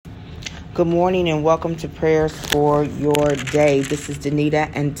Good morning and welcome to Prayers for Your Day. This is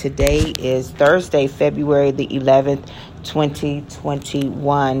Danita and today is Thursday, February the 11th,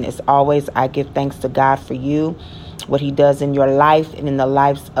 2021. As always, I give thanks to God for you, what He does in your life and in the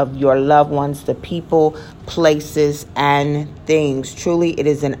lives of your loved ones, the people, places, and things. Truly, it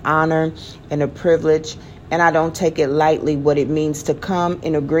is an honor and a privilege, and I don't take it lightly what it means to come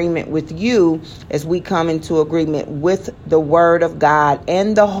in agreement with you as we come into agreement with the Word of God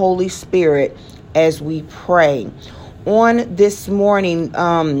and the Holy Spirit as we pray. On this morning,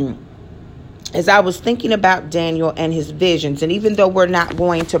 as I was thinking about Daniel and his visions, and even though we're not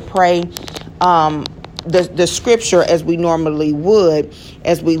going to pray the scripture as we normally would,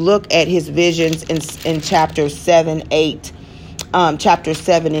 as we look at his visions in chapters 7 and 8,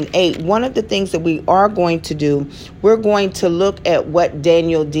 one of the things that we are going to do, we're going to look at what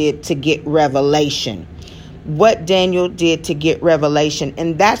Daniel did to get revelation. What Daniel did to get revelation.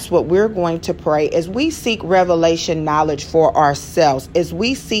 And that's what we're going to pray as we seek revelation knowledge for ourselves, as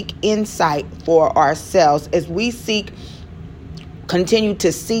we seek insight for ourselves, as we continue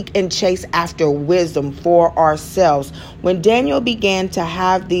to seek and chase after wisdom for ourselves. When Daniel began to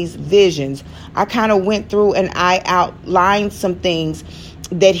have these visions, I kind of went through and I outlined some things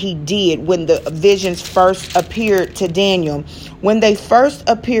that he did when the visions first appeared to Daniel. When they first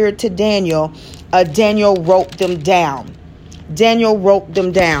appeared to Daniel, Daniel wrote them down. Then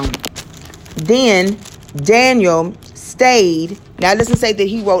Daniel stayed. Now, it doesn't say that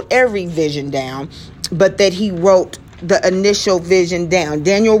he wrote every vision down, but that he wrote the initial vision down.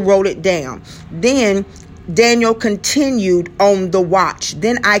 Daniel wrote it down. Then Daniel continued on the watch.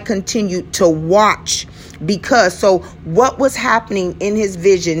 Then I continued to watch so what was happening in his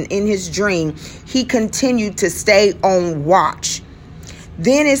vision, in his dream, he continued to stay on watch.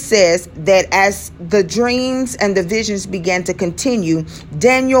 Then it says that as the dreams and the visions began to continue,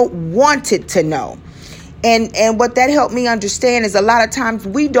 Daniel wanted to know. And what that helped me understand is a lot of times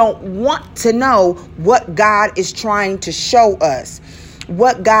we don't want to know what God is trying to show us,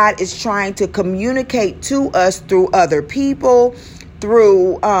 what God is trying to communicate to us through other people,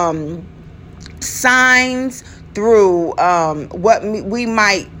 through signs, through what we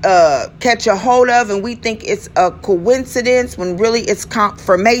might catch a hold of, and we think it's a coincidence when really it's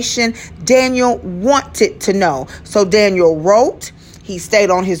confirmation. Daniel wanted to know. So Daniel wrote. He stayed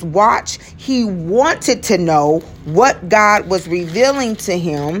on his watch. He wanted to know what God was revealing to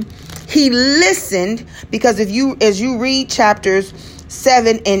him. He listened, because as you read chapters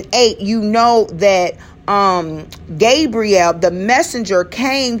 7 and 8, you know that Gabriel, the messenger,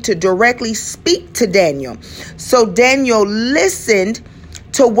 came to directly speak to Daniel. So Daniel listened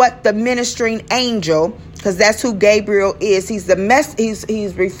to what the ministering angel, because that's who Gabriel is. He's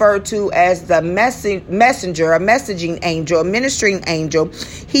he's referred to as the messenger, a messaging angel, a ministering angel.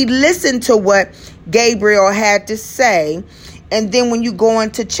 He listened to what Gabriel had to say. And then when you go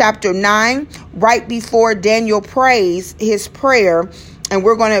into chapter 9, right before Daniel prays his prayer, and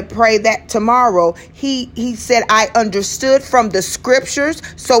we're going to pray that tomorrow, he said, I understood from the scriptures.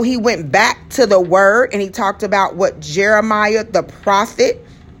 So he went back to the word and he talked about what Jeremiah, the prophet,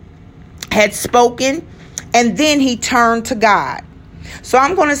 had spoken. And then he turned to God. So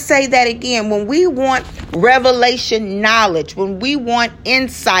I'm going to say that again. When we want revelation knowledge, when we want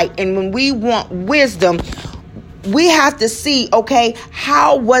insight, and when we want wisdom, we have to see, okay,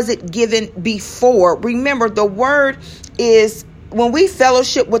 how was it given before? Remember, the word is, when we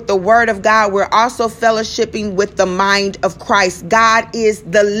fellowship with the word of God, we're also fellowshipping with the mind of Christ. God is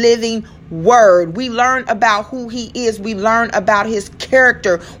the living word. We learn about who he is. We learn about his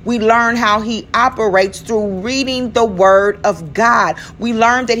character. We learn how he operates through reading the word of God. We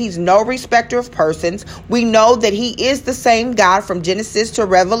learn that he's no respecter of persons. We know that he is the same God from Genesis to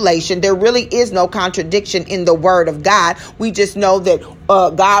Revelation. There really is no contradiction in the word of God. We just know that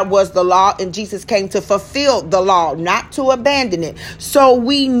God was the law and Jesus came to fulfill the law, not to abandon it. So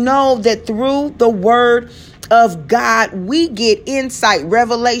we know that through the word of God, we get insight,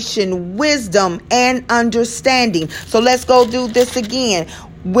 revelation, wisdom, and understanding. So let's go do this again.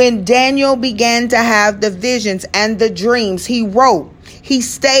 When Daniel began to have the visions and the dreams, he wrote. He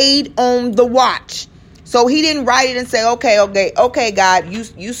stayed on the watch. So he didn't write it and say, okay, God,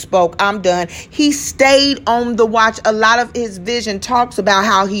 you spoke, I'm done. He stayed on the watch. A lot of his vision talks about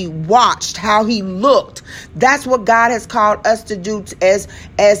how he watched, how he looked. That's what God has called us to do as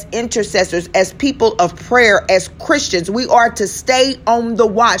intercessors, as people of prayer, as Christians. We are to stay on the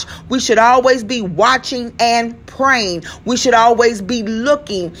watch. We should always be watching and praying. We should always be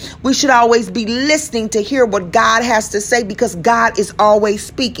looking. We should always be listening to hear what God has to say, because God is always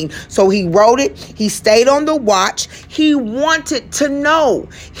speaking. So he wrote it. He stayed stayed on the watch. He wanted to know.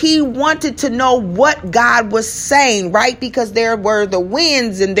 He wanted to know what God was saying, right? Because there were the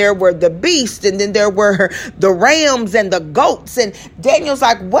winds and there were the beasts and then there were the rams and the goats. And Daniel's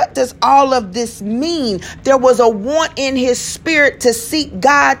like, what does all of this mean? There was a want in his spirit to seek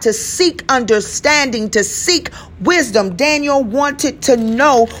God, to seek understanding, to seek wisdom. Daniel wanted to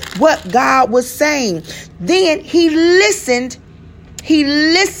know what God was saying. Then he listened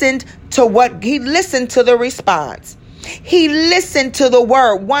to the response. He listened to the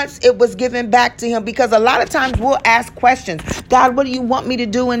word once it was given back to him, because a lot of times we'll ask questions. God, what do you want me to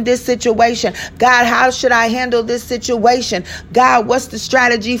do in this situation? God, how should I handle this situation? God, what's the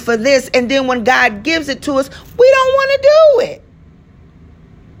strategy for this? And then when God gives it to us, we don't want to do it.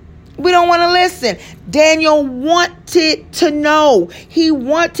 We don't want to listen. Daniel wanted to know. He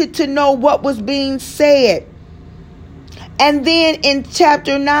wanted to know what was being said. And then in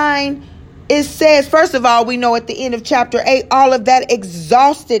chapter 9, it says, first of all, we know at the end of chapter 8, all of that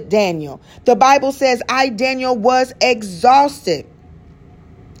exhausted Daniel. The Bible says, I, Daniel, was exhausted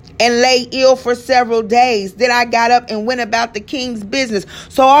and lay ill for several days. Then I got up and went about the king's business.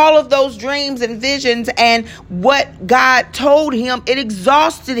 So all of those dreams and visions and what God told him, it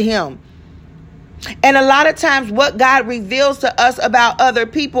exhausted him. And a lot of times what God reveals to us about other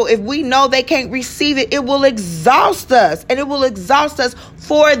people, if we know they can't receive it, it will exhaust us, and it will exhaust us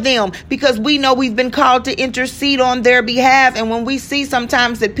for them, because we know we've been called to intercede on their behalf. And when we see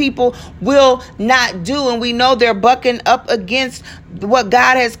sometimes that people will not do, and we know they're bucking up against what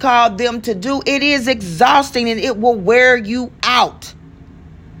God has called them to do, it is exhausting and it will wear you out.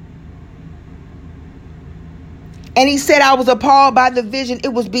 And he said, I was appalled by the vision. It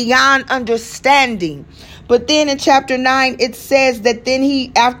was beyond understanding. But then in chapter 9, it says that then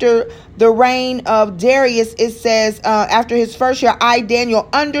he, after the reign of Darius, it says, after his first year, I, Daniel,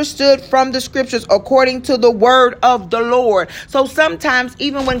 understood from the scriptures according to the word of the Lord. So sometimes,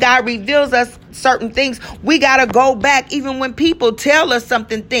 even when God reveals us certain things, we got to go back. Even when people tell us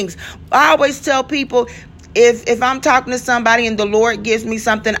things, I always tell people, if I'm talking to somebody and the Lord gives me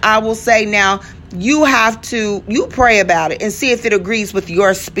something, I will say, now, you pray about it and see if it agrees with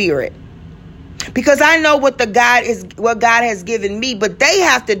your spirit. Because I know what God has given me, but they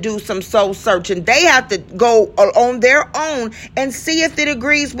have to do some soul searching. They have to go on their own and see if it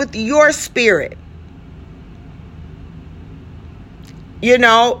agrees with your spirit. You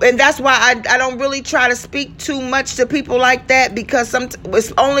know, and that's why I don't really try to speak too much to people like that, because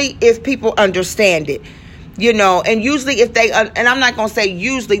it's only if people understand it. You know, and usually if they, and I'm not going to say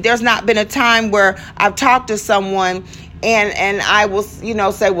usually, there's not been a time where I've talked to someone and I will,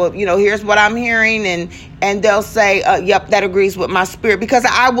 say, well, here's what I'm hearing. And they'll say, yep, that agrees with my spirit, because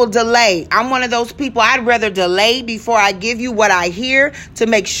I will delay. I'm one of those people. I'd rather delay before I give you what I hear to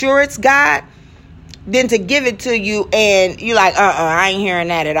make sure it's God than to give it to you and you're like, I ain't hearing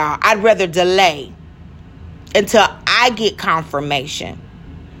that at all. I'd rather delay until I get confirmation.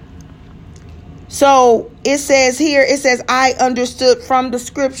 So it says here, I understood from the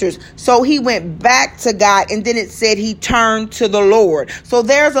scriptures. So he went back to God, and then it said he turned to the Lord. So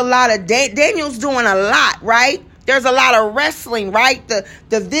there's a lot of, Daniel's doing a lot, right? There's a lot of wrestling, right? The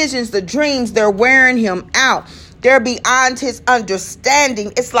visions, the dreams, they're wearing him out. They're beyond his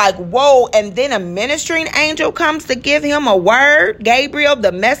understanding. It's like, whoa. And then a ministering angel comes to give him a word. Gabriel,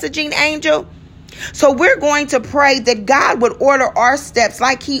 the messaging angel. So we're going to pray that God would order our steps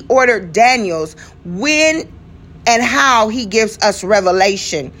like he ordered Daniel's, when and how he gives us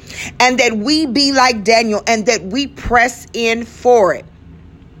revelation, and that we be like Daniel and that we press in for it.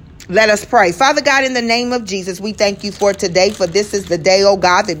 Let us pray. Father God, in the name of Jesus, we thank you for today, for this is the day, oh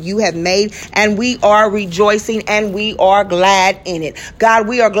God, that you have made, and we are rejoicing and we are glad in it. God,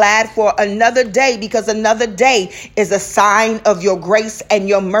 we are glad for another day, because another day is a sign of your grace and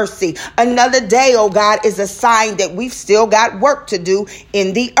your mercy. Another day, oh God, is a sign that we've still got work to do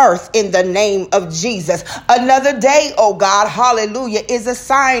in the earth, in the name of Jesus. Another day, oh God, hallelujah, is a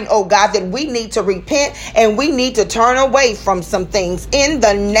sign, oh God, that we need to repent and we need to turn away from some things in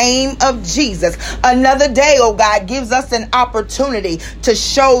the name of Jesus. Another day, oh God, gives us an opportunity to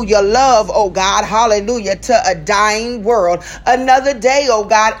show your love, oh God, hallelujah, to a dying world. Another day, oh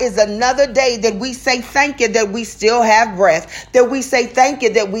God, is another day that we say thank you that we still have breath, that we say thank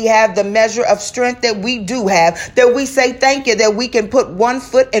you that we have the measure of strength that we do have, that we say thank you that we can put one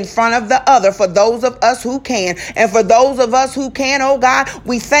foot in front of the other for those of us who can. And for those of us who can, oh God,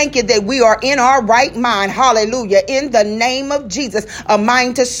 we thank you that we are in our right mind, hallelujah, in the name of Jesus, a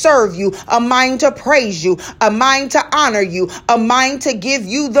mind to serve you, a mind to praise you, a mind to honor you, a mind to give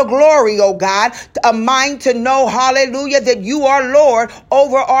you the glory, oh God, a mind to know, hallelujah, that you are Lord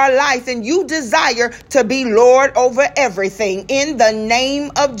over our life and you desire to be Lord over everything in the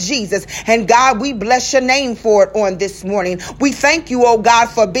name of Jesus. And God, we bless your name for it on this morning. We thank you, oh God,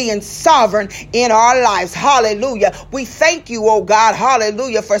 for being sovereign in our lives. Hallelujah. We thank you, oh God,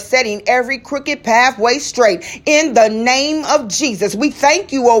 hallelujah, for setting every crooked pathway straight in the name of Jesus. We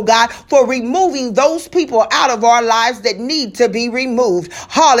thank you, oh God, for removing those people out of our lives that need to be removed.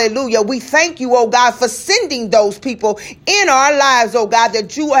 Hallelujah. We thank you, oh God, for sending those people in our lives, oh God,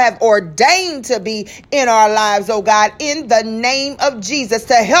 that you have ordained to be in our lives, oh God, in the name of Jesus,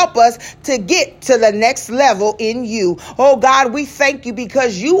 to help us to get to the next level in you. Oh God, we thank you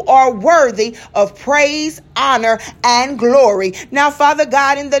because you are worthy of praise, honor, and glory. Now, Father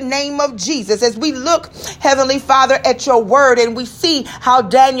God, in the name of Jesus, as we look, Heavenly Father, at your word and we see how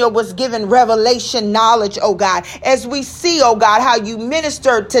Daniel was given revelation knowledge, oh God, as we see, oh God, how you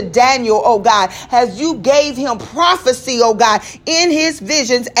ministered to Daniel, oh God, as you gave him prophecy, oh God, in his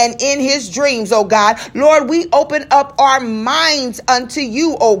visions and in his dreams, oh God. Lord, we open up our minds unto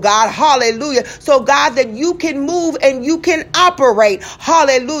you, oh God, hallelujah. So God, that you can move and you can operate,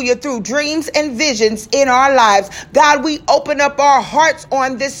 hallelujah, through dreams and visions in our lives. God, we open up our hearts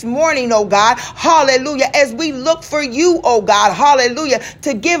on this morning, oh God, hallelujah, as we look for you, oh God, hallelujah,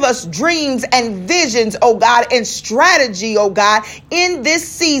 to give us dreams and visions, oh God, and strategy, oh God, in this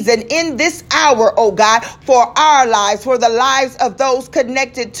season, in this hour, oh God, for our lives, for the lives of those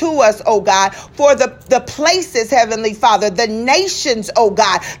connected to us, oh God, for the places, Heavenly Father, the nations, oh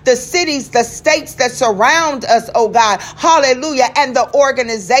God, the cities, the states that surround us, oh God, hallelujah, and the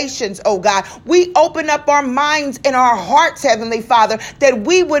organizations, oh God. We open up our minds and our hearts, Heavenly Father, that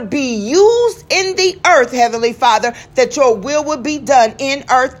we would be used in the earth, Heavenly Father, that your will would be done in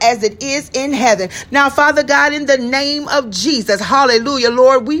earth as it is in heaven. Now, Father God, in the name of Jesus, hallelujah,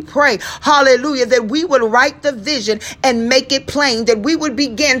 Lord, we pray, hallelujah, that we would write the vision and make it plain, that we would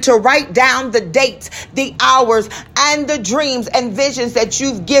begin to write down the dates, the hours, and the dreams and visions that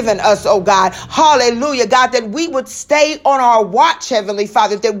you've given us, oh God. Hallelujah, God, that we would stay on our watch, Heavenly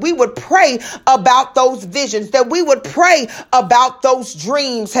Father, that we would pray about those visions, that we would pray about those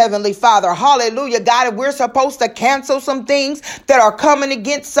dreams, Heavenly Father. Hallelujah, God, if we're supposed to cancel some things that are coming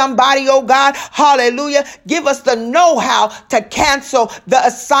against somebody, oh God, hallelujah, give us the know-how to cancel the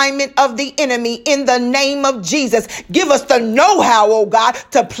assignment of the enemy in the name of Jesus. Give us the know-how, oh God,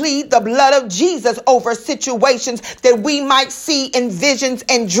 to plead the blood of Jesus over situations that we might see in visions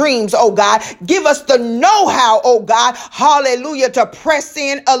and dreams, oh God. Give us the know-how, oh God, hallelujah, to press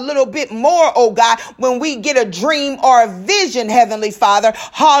in a little bit more, oh God, when we get a dream or a vision, Heavenly Father,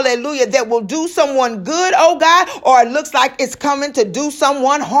 hallelujah, that will do someone good, oh God, or it looks like it's coming to do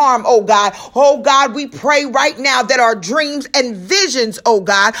someone harm, oh God. Oh God, we pray right now that our dreams and visions, oh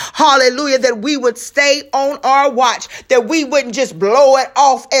God, hallelujah, that we would stay on our watch, that we wouldn't just blow it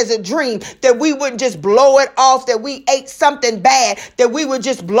off as a dream, that we wouldn't just blow it off that we ate something bad, that we would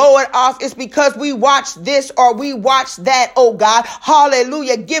just blow it off. It's because we watched this or we watched that, oh God.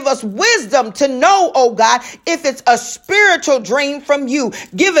 Hallelujah. Give us wisdom to know, oh God, if it's a spiritual dream from you.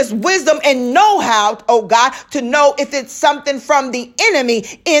 Give us wisdom and know-how, oh God, to know if it's something from the enemy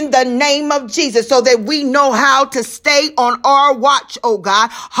in the name of Jesus, so that we know how to stay on our watch, oh God.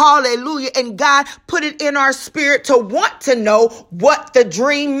 Hallelujah. And God, put it in our spirit to want to know what the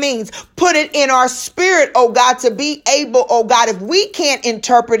dream means. Put it in our spirit, oh God, to be able, oh God, if we can't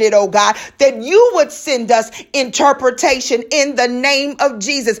interpret it, oh God, that you would send us interpretation in the name of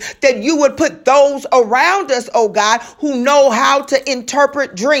Jesus, that you would put those around us, oh God, who know how to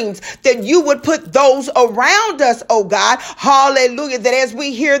interpret dreams, that you would put those around us, oh God, hallelujah, that as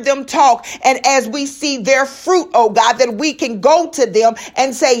we hear them talk and as we see their fruit, oh God, that we can go to them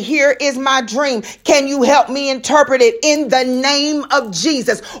and say, here is my dream. Can you help me interpret it in the name of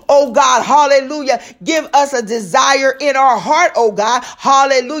Jesus? Oh God, hallelujah. Give us a desire in our heart, oh God,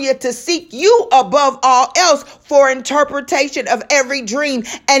 hallelujah, to seek you above all else for interpretation of every dream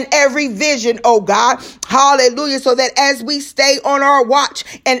and every vision, oh God, hallelujah, so that as we stay on our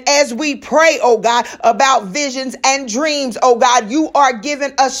watch and as we pray, oh God, about visions and dreams, oh God, you are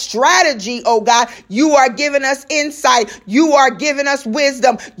giving us strategy, oh God, you are giving us insight, you are giving us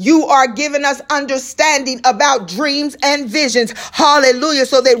wisdom, you are giving us understanding about dreams and visions, hallelujah,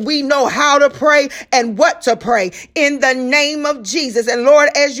 so that we know how to pray and what to pray in the name of Jesus. And Lord,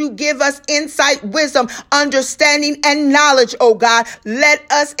 as you give us insight, wisdom, understanding, and knowledge, oh God, let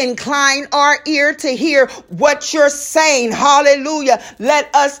us incline our ear to hear hear what you're saying. Hallelujah.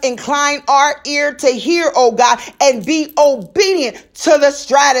 Let us incline our ear to hear, oh God, and be obedient to the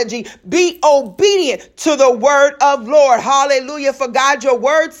strategy. Be obedient to the word of Lord. Hallelujah. For God, your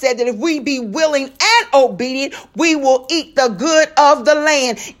word said that if we be willing and obedient, we will eat the good of the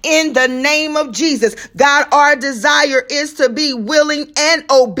land. In the name of Jesus, God, our desire is to be willing and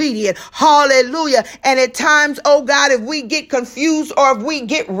obedient. Hallelujah. And at times, oh God, if we get confused or if we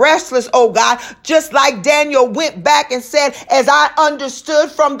get restless, oh God, just like Daniel went back and said, as I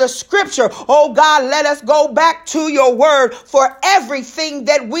understood from the scripture, oh God, let us go back to your word, for everything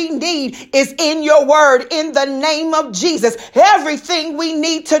that we need is in your word. In the name of Jesus, everything we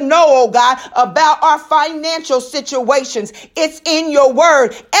need to know, oh God, about our financial situations, it's in your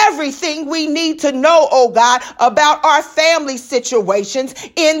word. Everything we need to know, oh God, about our family situations,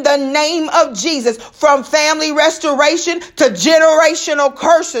 in the name of Jesus, from family restoration to generational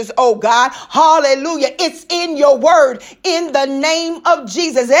curses, oh God, hallelujah, it's in your word. In the name of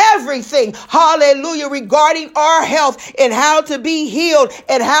Jesus, everything, hallelujah, regarding our health and how to be healed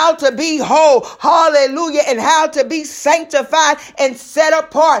and how to be whole, hallelujah, and how to be sanctified and set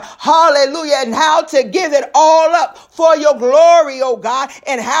apart, hallelujah, and how to give it all up for your glory, oh God,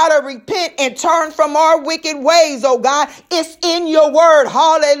 and how to repent and turn from our wicked ways, oh God. It's in your word,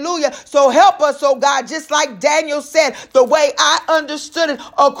 hallelujah. So help us, oh God, just like Daniel said, the way I understood it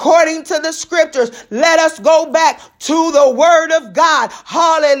according to the scriptures. Let us go back to the word of God,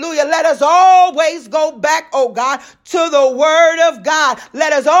 hallelujah. Let us always go back, oh God, to the word of God.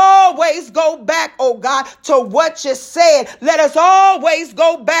 Let us always go back, oh God, to what you said. Let us always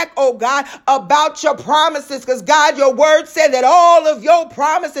go back, oh God, about your promises, because God, your word said that all of your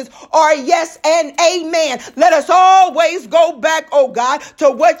promises are yes and amen. Let us always go back, oh God,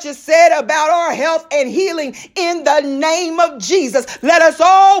 to what you said about our health and healing in the name of Jesus. Let us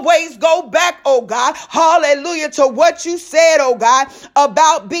always go back, oh God, hallelujah, to what you said, oh God,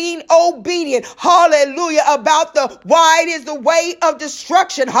 about being obedient, hallelujah, about the wide is the way of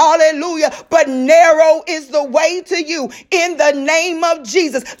destruction, hallelujah, but narrow is the way to you. In the name of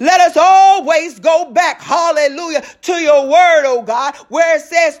Jesus, let us always go back, hallelujah, to your word, oh God, where it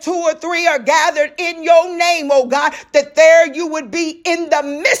says 2 or 3 are gathered in your name, oh God, that there you would be in the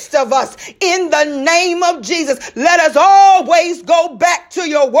midst of us. In the name of Jesus, let us always go back to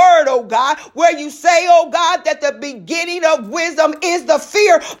your word, oh God, where you say, oh God, that the beginning of wisdom is the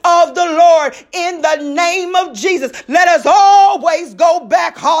fear of the Lord. In the name of Jesus, let us always go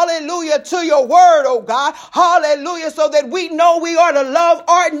back, hallelujah, to your word, oh God, hallelujah, so that we know we are to love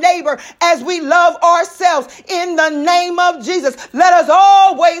our neighbor as we love ourselves. In the name of Jesus, let us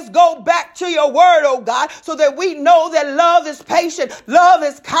always go back to your word, oh God, so that we know that love is patient, love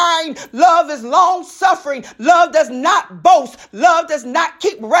is kind, love is long suffering, love does not boast, love does not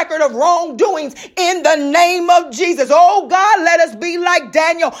keep record of wrongdoings. In the name of Jesus, oh God, let us be like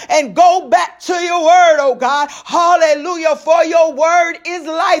Daniel and go back to your word, oh God, hallelujah, for your word is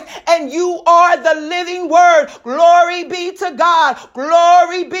life and you are the living word. Glory be to God,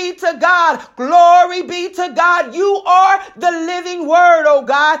 glory be to God, glory be to God. You are the living word, oh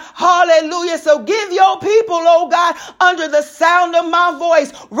God, hallelujah. So give your people, oh God, under the sound of my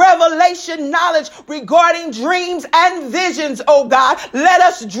voice, revelation knowledge regarding dreams and visions, oh God. Let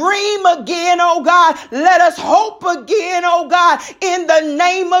us dream again, oh God. Let us hope again, oh God, in the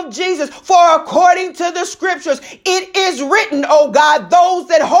name of Jesus. For according to the scriptures, it is written, oh God, those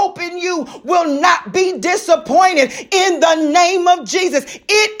that hope in you will not be disappointed. In the name of Jesus,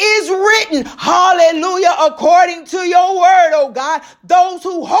 it is written, hallelujah, according to your word, oh God, those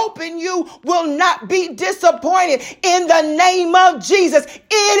who hope in you will not be disappointed. In the name of Jesus,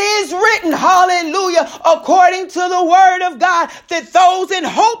 it is written, hallelujah, according to the word of God, that those in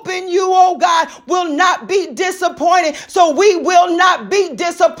hope in you, oh God, will not be disappointed. So we will not be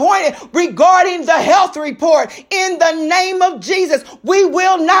disappointed regarding the health report. In the name of Jesus, we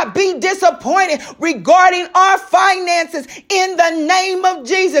will not be disappointed regarding our finances. In the name of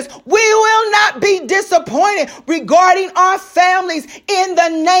Jesus, we will not be disappointed regarding our families. In the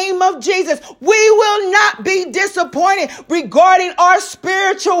name of Jesus, we will not be disappointed regarding our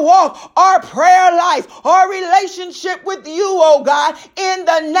spiritual walk, our prayer life, our relationship with you, oh God. In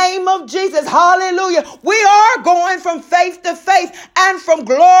the name of Jesus, hallelujah, we are going from faith to faith and from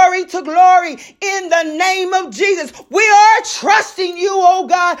glory to glory. In the name of Jesus, we are trusting you, oh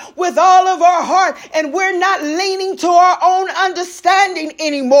God, with all of our heart, and we're not leaning to our own understanding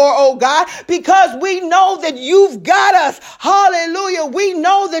anymore, oh God, because we know that you've got us. Hallelujah. We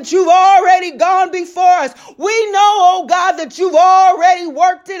know that you've already gone before us. We know, oh God, that you've already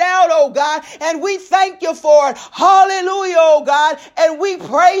worked it out, oh God, and we thank you for it. Hallelujah, oh God, and we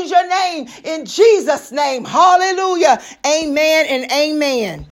praise your name in Jesus' name. Hallelujah. Amen and amen.